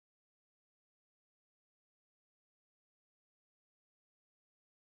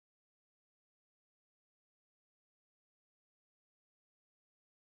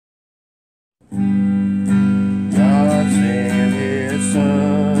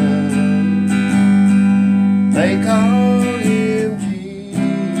They call him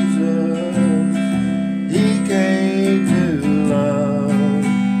Jesus. He came to love,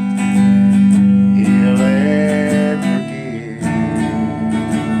 heal and forgive.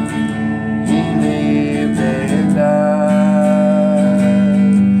 He lived and died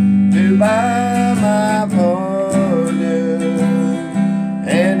to buy my pardon.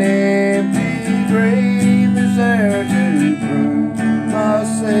 An empty grave is there to prove my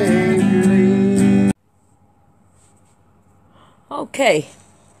Savior lives. Okay,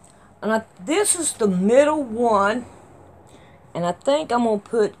 and this is the middle one, and I think I'm going to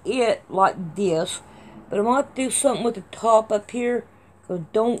put it like this, but I'm going to do something with the top up here, because I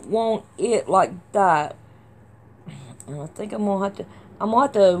don't want it like that. And I think I'm going to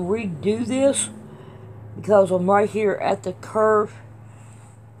have to redo this, because I'm right here at the curve,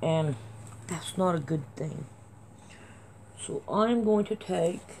 and that's not a good thing. So I'm going to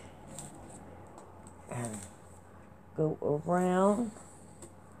take and go around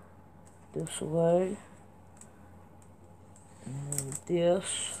this way, and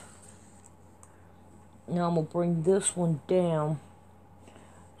this. Now I'm going to bring this one down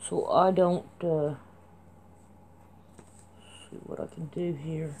so I don't, see what I can do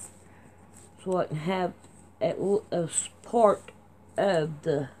here. So I can have a part of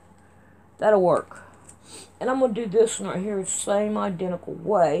that'll work. And I'm going to do this one right here the same identical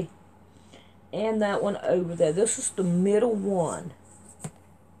way. And that one over there. This is the middle one.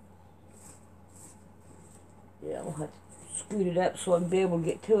 Yeah, I'm going to have to scoot it up so I can be able to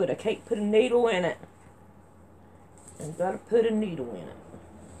get to it. I can't put a needle in it. I've got to put a needle in it.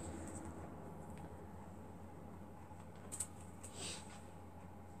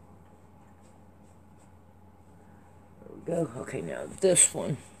 There we go. Okay, now this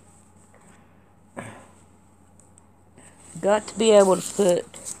one. Got to be able to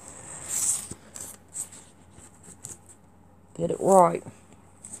get it right.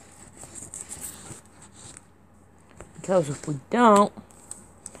 Because if we don't,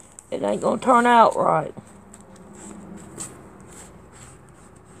 it ain't going to turn out right.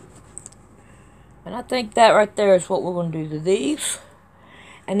 And I think that right there is what we're going to do to these.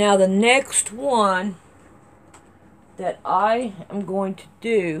 And now the next one that I am going to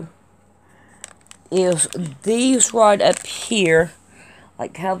do is these right up here.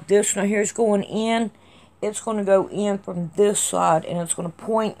 Like how this one here is going in. It's going to go in from this side, and it's going to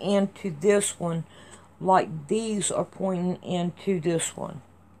point into this one like these are pointing into this one.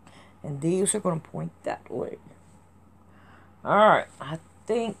 And these are going to point that way. Alright, I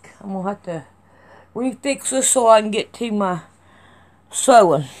think I'm going to have to refix this so I can get to my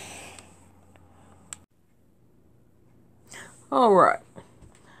sewing. Alright,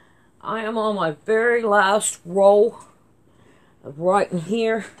 I am on my very last roll of writing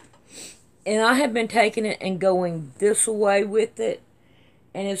here. And I have been taking it and going this way with it.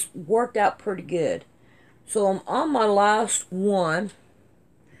 And it's worked out pretty good. So I'm on my last one.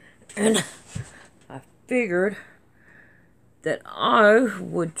 And I figured that I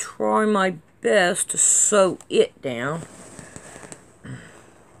would try my best to sew it down.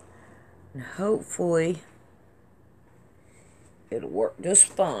 And hopefully it'll work just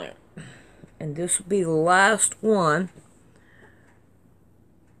fine. And this will be the last one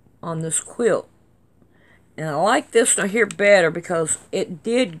on this quilt. And I like this one here better because it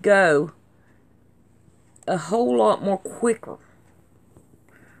did go a whole lot more quicker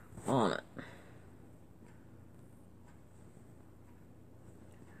on it.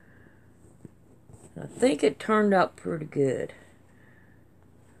 I think it turned out pretty good.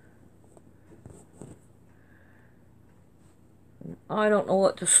 I don't know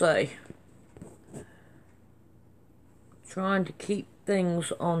what to say. Trying to keep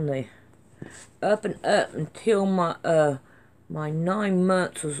things on the up and up until my my 9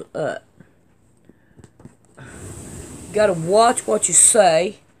 months is up. You gotta watch what you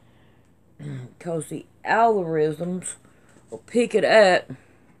say, because the algorithms will pick it up.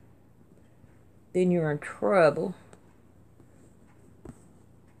 Then you're in trouble.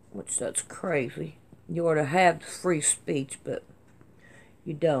 Which that's crazy. You ought to have free speech, but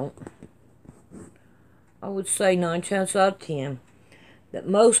you don't. I would say 9 chances out of 10 that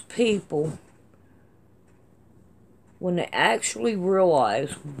most people, when they actually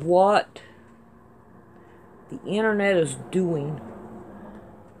realize what the internet is doing,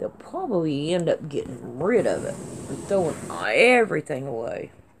 they'll probably end up getting rid of it and throwing everything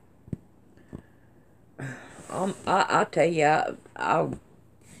away. I tell you,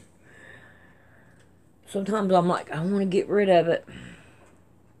 sometimes I'm like, I want to get rid of it.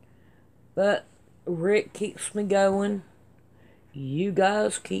 But Rick keeps me going. You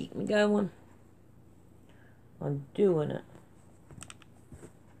guys keep me going. on doing it.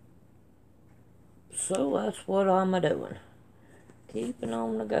 So that's what I'm doing. Keeping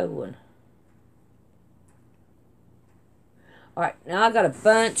on the going. Alright, now I got a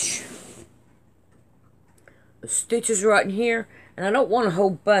bunch of stitches right in here, and I don't want a whole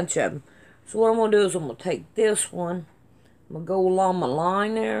bunch of them. So what I'm going to do is I'm going to take this one, I'm going to go along my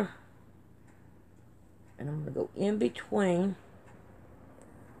line there, and I'm going to go in between,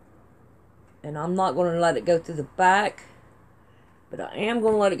 and I'm not going to let it go through the back, but I am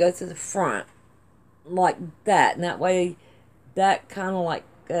going to let it go through the front, like that, and that way that kind of like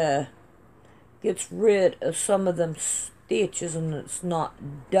gets rid of some of them stitches and it's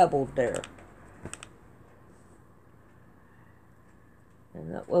not doubled there.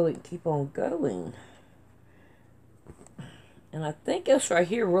 And that way we can keep on going. And I think this right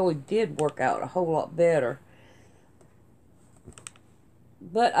here really did work out a whole lot better.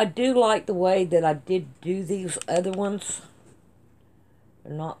 But I do like the way that I did do these other ones.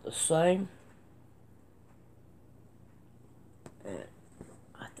 They're not the same. And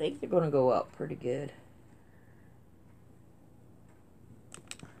I think they're going to go out pretty good.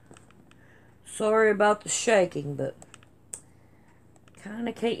 Sorry about the shaking, but kind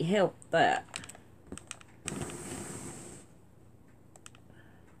of can't help that.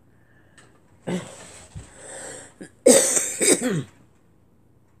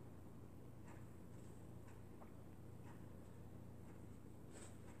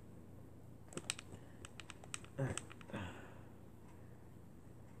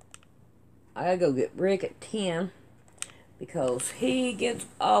 I gotta go get Rick at 10 because he gets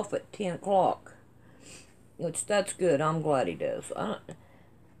off at 10 o'clock. Which, that's good. I'm glad he does. I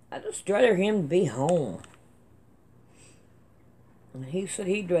just rather him be home. And he said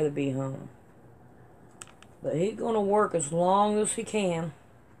he'd rather be home. But he's going to work as long as he can.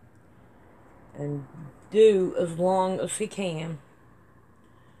 And do as long as he can.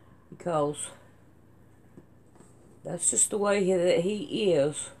 Because that's just the way that he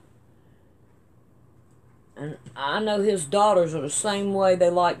is. And I know his daughters are the same way.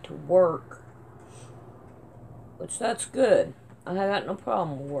 They like to work. Which, that's good. I got no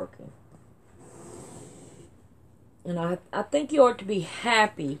problem with working. And I think you ought to be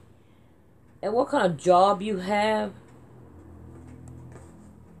happy at what kind of job you have.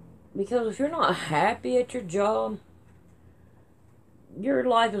 Because if you're not happy at your job, your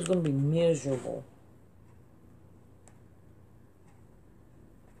life is going to be miserable.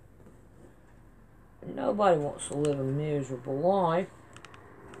 Nobody wants to live a miserable life.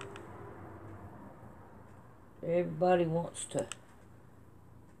 Everybody wants to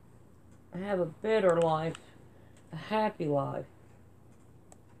have a better life, a happy life.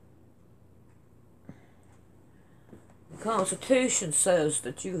 The Constitution says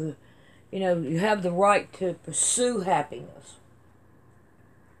that you have the right to pursue happiness.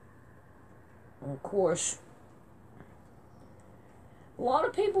 And of course, a lot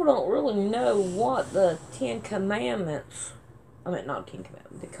of people don't really know what the Ten Commandments, not Ten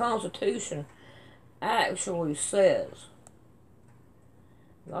Commandments, the Constitution actually says.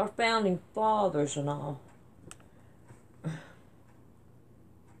 Our founding fathers and all.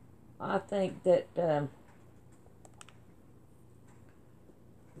 I think that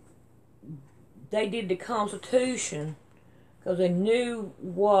they did the Constitution because they knew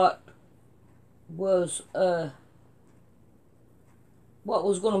what was going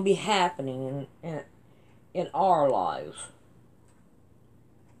to be happening in our lives.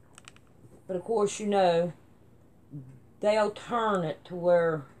 But of course, they'll turn it to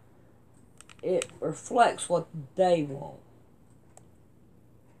where it reflects what they want.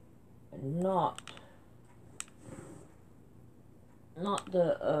 And not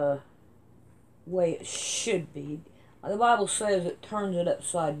the way it should be. The Bible says it turns it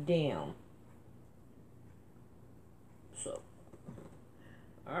upside down. So,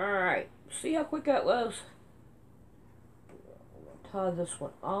 alright. See how quick that was? Tie this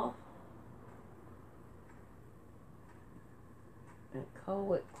one off. And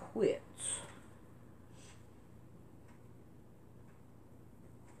call it quits.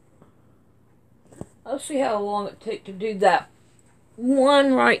 Let's see how long it took to do that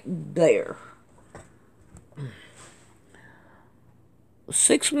one right there.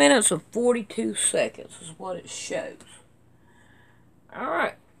 6 minutes and 42 seconds is what it shows.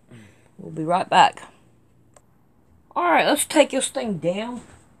 Alright. We'll be right back. Alright, let's take this thing down.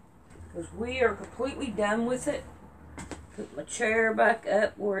 Because we are completely done with it. Put my chair back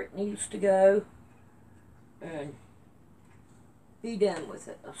up where it needs to go. And be done with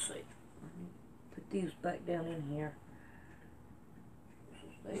it. Let's see. Put these back down in here.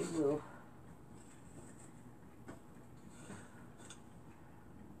 They will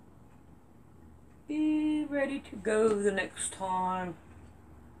ready to go the next time.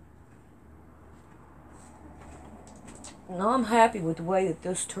 Now I'm happy with the way that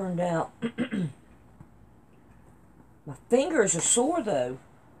this turned out. My fingers are sore though.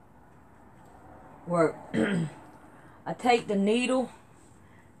 Where I take the needle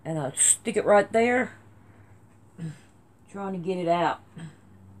and I stick it right there, trying to get it out.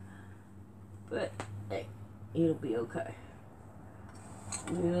 But hey, it'll be okay.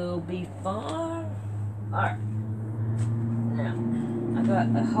 We'll be fine. Alright. Now, I got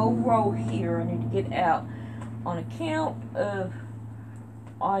a whole row here I need to get out. On account of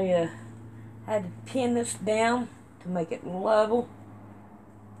I had to pin this down to make it level.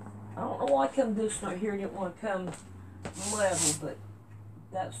 I don't know why I come this right here. I didn't want to come level, but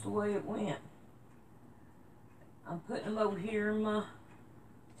that's the way it went. I'm putting them over here in my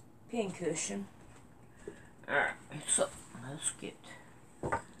pin cushion. Alright, so let's get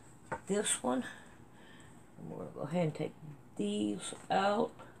this one. And we're going to go ahead and take these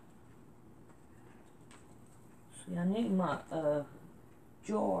out. See, I need my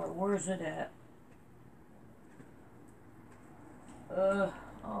jar. Where's it at? Oh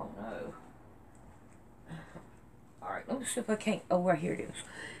no. Alright, let me see if I can't. Oh, right here it is.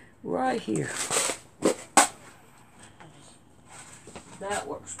 Right here. That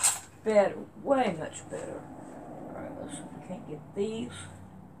works better. Way much better. Alright, let's see if I can't get these.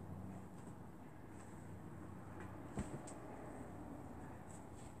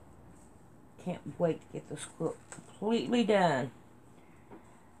 Can't wait to get this quilt completely done.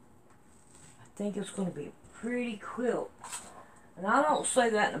 I think it's going to be a pretty quilt. And I don't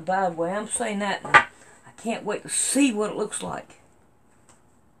say that in a bad way. I'm saying that in, I can't wait to see what it looks like.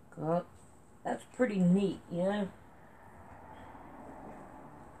 God, that's pretty neat, you know?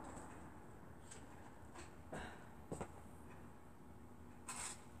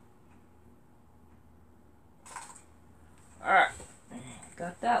 Alright,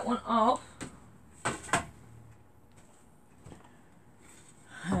 got that one off.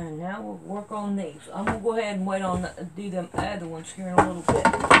 And now we'll work on these. I'm going to go ahead and wait on do them other ones here in a little bit.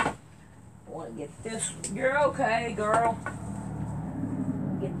 I want to get this. You're okay, girl.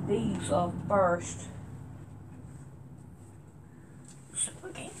 Get these off first. So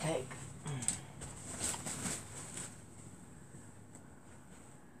we can't take.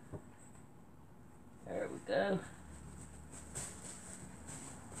 There we go.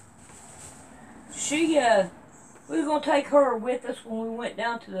 We were going to take her with us when we went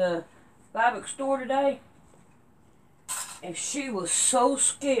down to the Bible store today. And she was so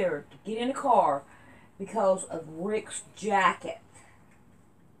scared to get in the car because of Rick's jacket.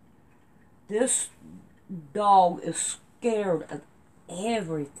 This dog is scared of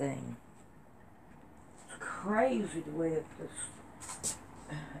everything. It's crazy the way that this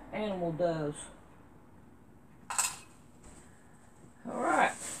animal does.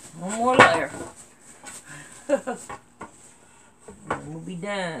 Alright, one more layer. And we'll be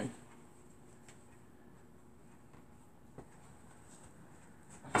done.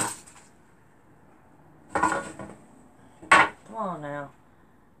 Come on now.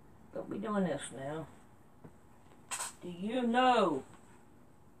 Don't be doing this now. Do you know?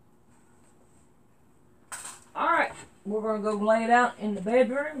 Alright, we're going to go lay it out in the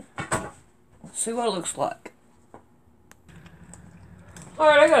bedroom. Let's see what it looks like.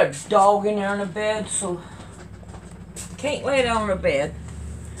 Alright, I got a dog in there in the bed, so can't lay it on the bed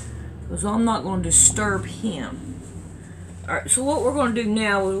because I'm not going to disturb him. Alright, so what we're going to do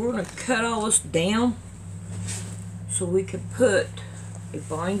now is we're going to cut all this down so we can put a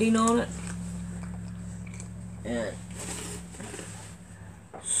binding on it. And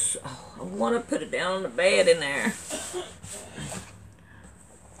so I want to put it down on the bed in there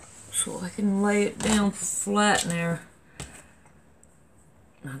so I can lay it down flat in there.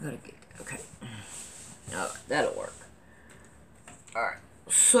 I gotta get, okay. Alright, that'll work. Alright,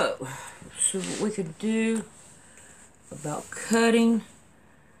 so, let's see what we could do about cutting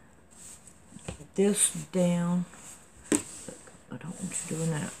this down. I don't want you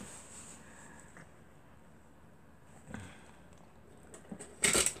doing that.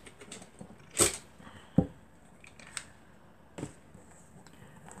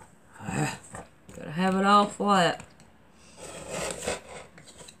 Gotta have it all flat.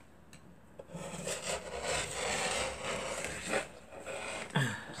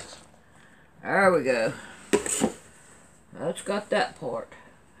 There we go. That's got that part.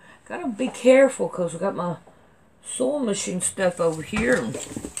 Gotta be careful because I got my sewing machine stuff over here. And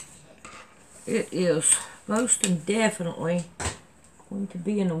it is most and definitely going to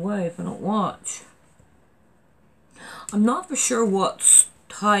be in the way if I don't watch. I'm not for sure what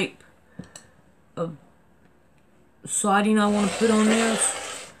type of siding I want to put on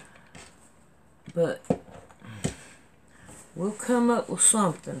this, but we'll come up with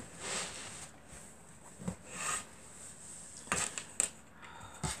something.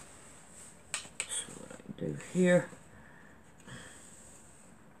 So what I do here.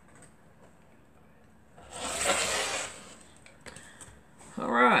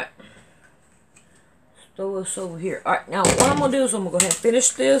 Alright. Throw this over here. Alright, now what I'm going to do is I'm going to go ahead and finish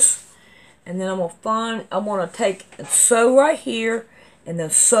this. And then I'm going to take and sew right here. And then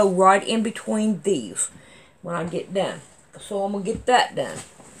sew right in between these when I get done. So I'm going to get that done.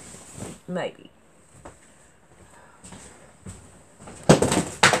 Maybe.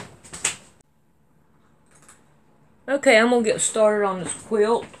 Okay, I'm going to get started on this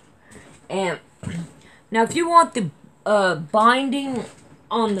quilt. And now if you want the binding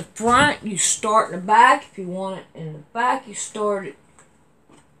on the front, you start in the back. If you want it in the back, you start it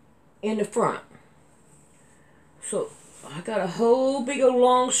in the front. So I got a whole big old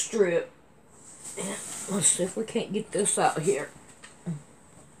long strip. And let's see if we can't get this out here.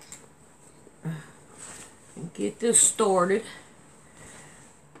 Get this started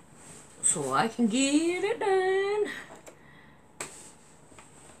so I can get it done.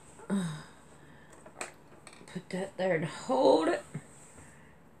 Put that there to hold it.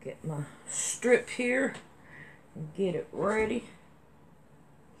 Get my strip here and get it ready.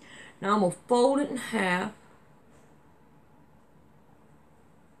 Now I'm going to fold it in half.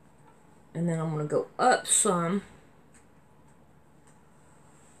 And then I'm going to go up some.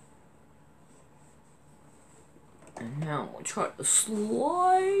 And now I'm going to try to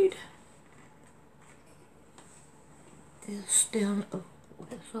slide this down. Oh,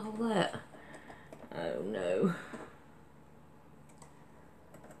 what's all that? Oh no.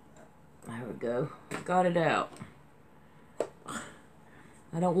 There we go. Got it out.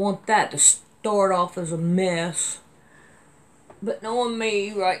 I don't want that to start off as a mess. But knowing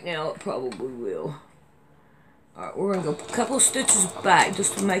me right now, it probably will. Alright, we're going to go a couple of stitches back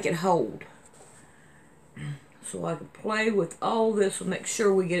just to make it hold. So I can play with all this and make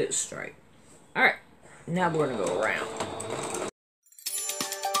sure we get it straight. Alright, now we're going to go around.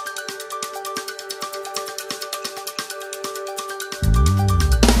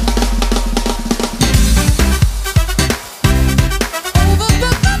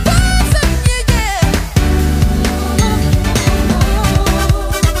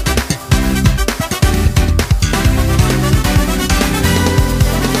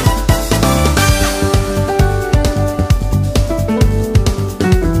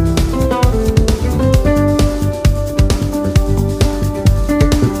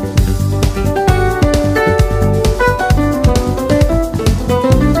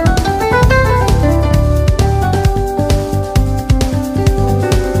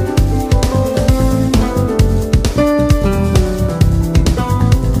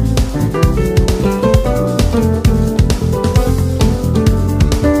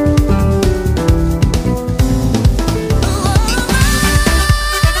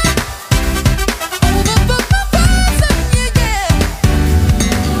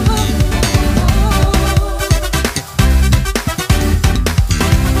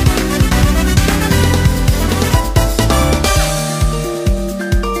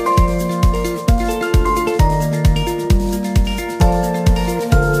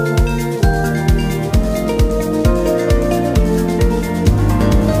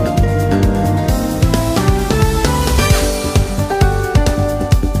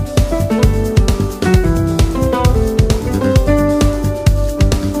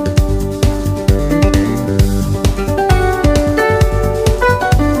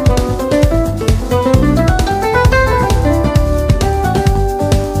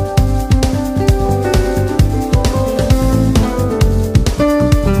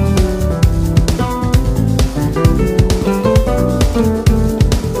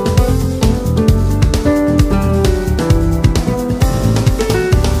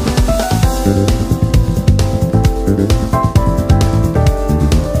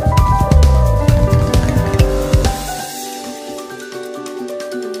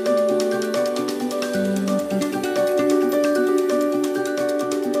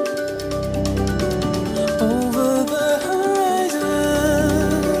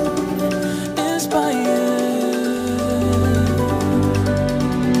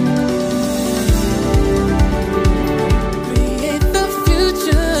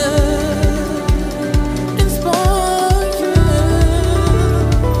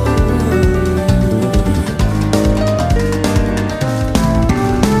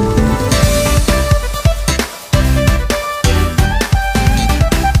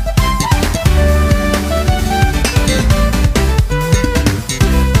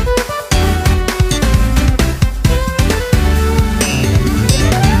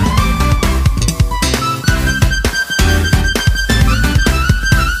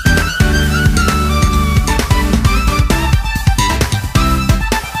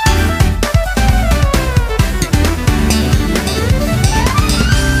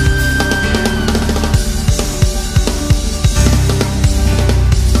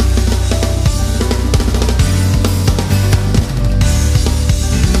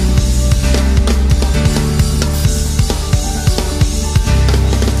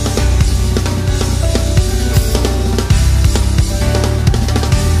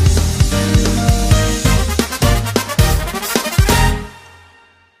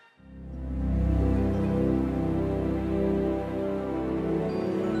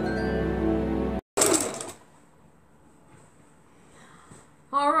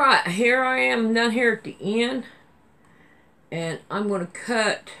 here I am down here at the end, and I'm going to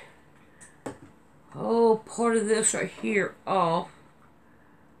cut part of this right here off.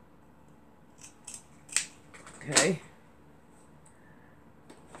 Okay.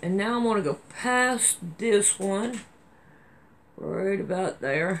 And now I'm going to go past this one, right about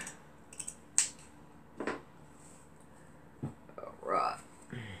there. Alright.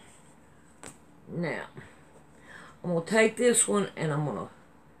 Now, I'm going to take this one and I'm going to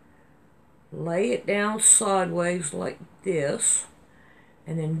lay it down sideways like this,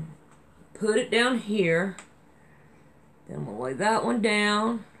 and then put it down here. Then I'm going to lay that one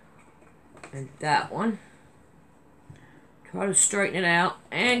down, and that one. Try to straighten it out,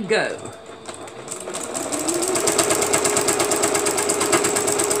 and go.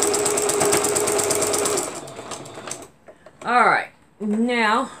 Alright,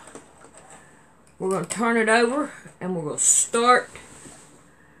 now we're going to turn it over, and we're going to start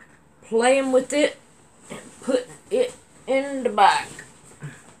playing with it and putting it in the back.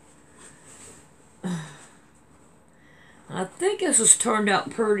 I think this has turned out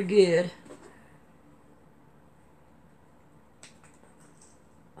pretty good.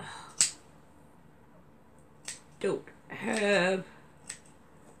 Don't have...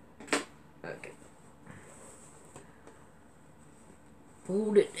 Okay.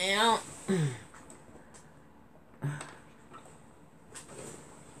 Fold it down.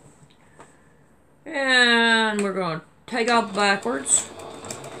 And we're going to take off backwards.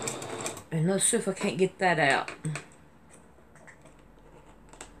 And let's see if I can't get that out.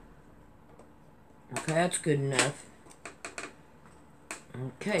 Okay, that's good enough.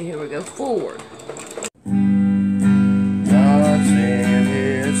 Okay, here we go, forward. God sent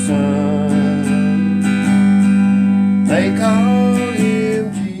his son. They called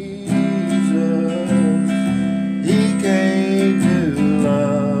him Jesus. He came to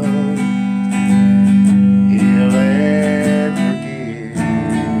love, heal and forgive.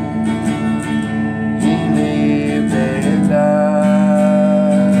 He lived and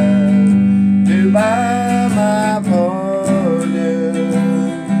died to buy my pardon.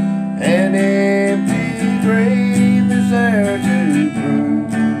 An empty grave is there to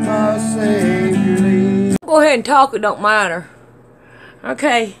prove my Savior lives. Go ahead and talk, it don't matter.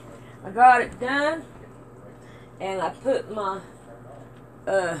 Okay, I got it done. And I put my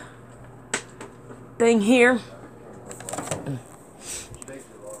thing here.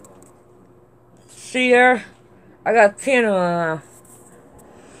 See there? I got a pin on.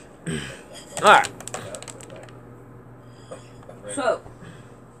 Alright. So,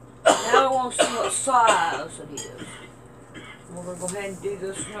 now I want to see what size it is. We're going to go ahead and do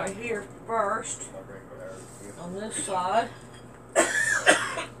this right here first. On this side.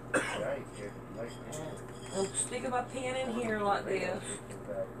 I'm sticking my pin in here like this.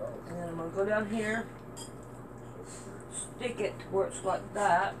 And then I'm going to go down here. Stick it to where it's like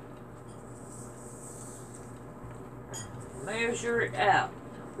that. Measure it out.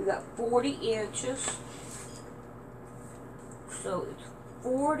 We got 40 inches. So it's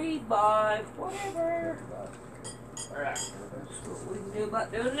 40 by whatever. Alright. That's what we can do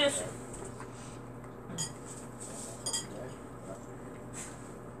about doing this.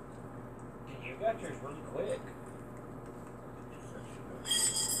 You got yours really quick.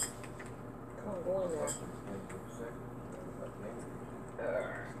 Come on, go in there.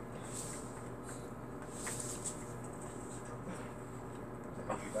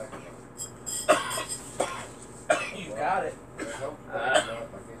 You got it.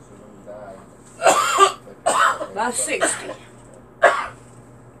 By 60.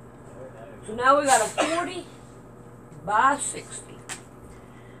 So now we got a 40 by 60.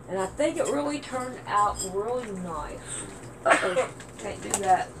 And I think it really turned out really nice. Uh-oh, can't do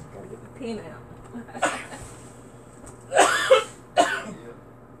that. Gotta get the pin out.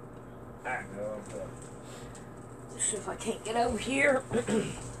 Let's see if I can't get over here.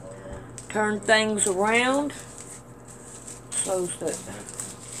 Turn things around so that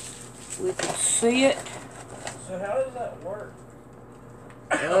we can see it. So how does that work?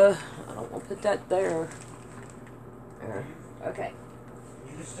 I don't want to put that there. There. Okay.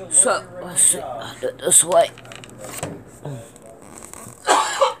 You can still work So, your regular let's see. job. I'll do it this way.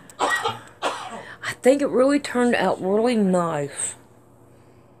 I think it really turned out really nice.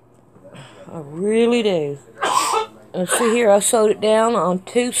 I really do. And see here, I sewed it down on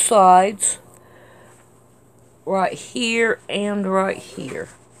two sides. Right here and right here.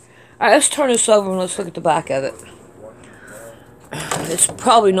 Alright, let's turn this over and let's look at the back of it. It's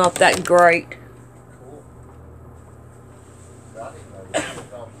probably not that great. Yeah,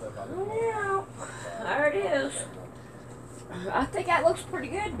 there it is. I think that looks pretty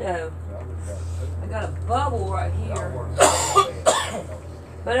good though. I got a bubble right here.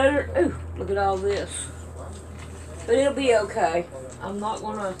 But ooh, look at all this. But it'll be okay. I'm not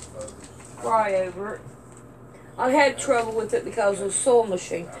gonna cry over it. I had trouble with it because of the sewing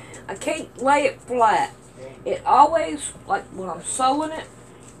machine. I can't lay it flat. It always, like when I'm sewing it,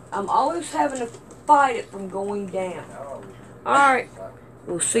 I'm always having to fight it from going down. Alright,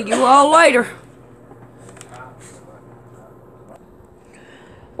 we'll see you all later.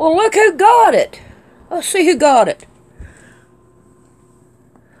 Well, look who got it. Let's see who got it.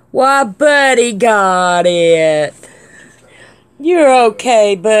 Why, Buddy got it. You're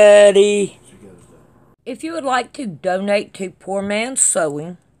okay, Buddy. If you would like to donate to Poor Man's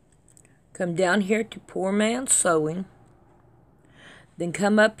Sewing, come down here to Poor Man's Sewing. Then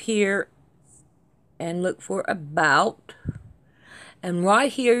come up here and look for About. And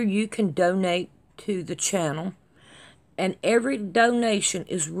right here you can donate to the channel. And every donation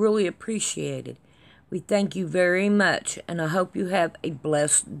is really appreciated. We thank you very much, and I hope you have a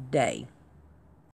blessed day.